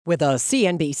With a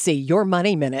CNBC Your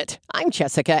Money Minute, I'm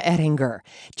Jessica Ettinger.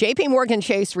 JP Morgan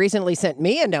Chase recently sent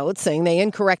me a note saying they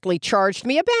incorrectly charged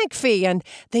me a bank fee and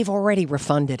they've already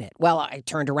refunded it. Well, I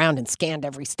turned around and scanned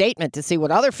every statement to see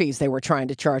what other fees they were trying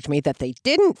to charge me that they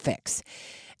didn't fix.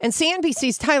 And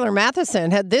CNBC's Tyler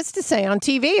Mathisen had this to say on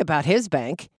TV about his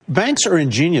bank. Banks are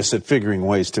ingenious at figuring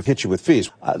ways to hit you with fees.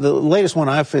 The latest one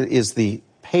I've is the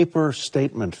paper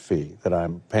statement fee that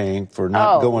I'm paying for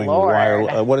not going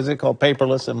wireless. What is it called?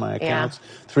 Paperless in my accounts.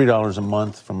 $3 a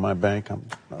month from my bank.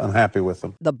 I'm happy with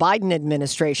them. The Biden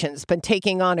administration's been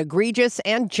taking on egregious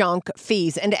and junk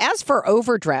fees. And as for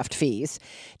overdraft fees,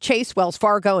 Chase, Wells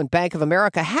Fargo, and Bank of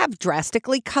America have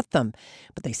drastically cut them.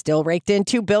 But they still raked in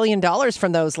 $2 billion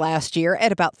from those last year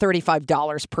at about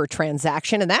 $35 per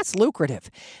transaction, and that's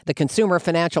lucrative. The Consumer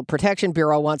Financial Protection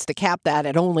Bureau wants to cap that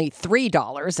at only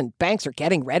 $3, and banks are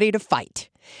getting ready to fight.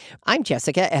 I'm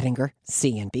Jessica Ettinger,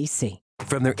 CNBC.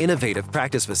 From their innovative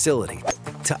practice facility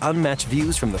to unmatched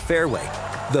views from the fairway,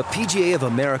 the PGA of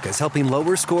America is helping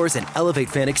lower scores and elevate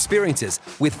fan experiences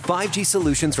with 5G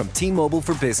solutions from T-Mobile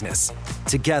for Business.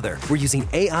 Together, we're using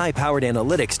AI-powered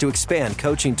analytics to expand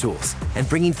coaching tools and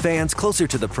bringing fans closer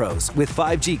to the pros with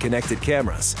 5G connected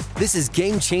cameras. This is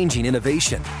game-changing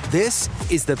innovation. This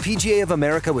is the PGA of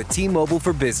America with T-Mobile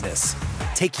for Business.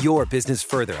 Take your business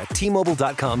further at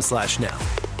T-Mobile.com/now.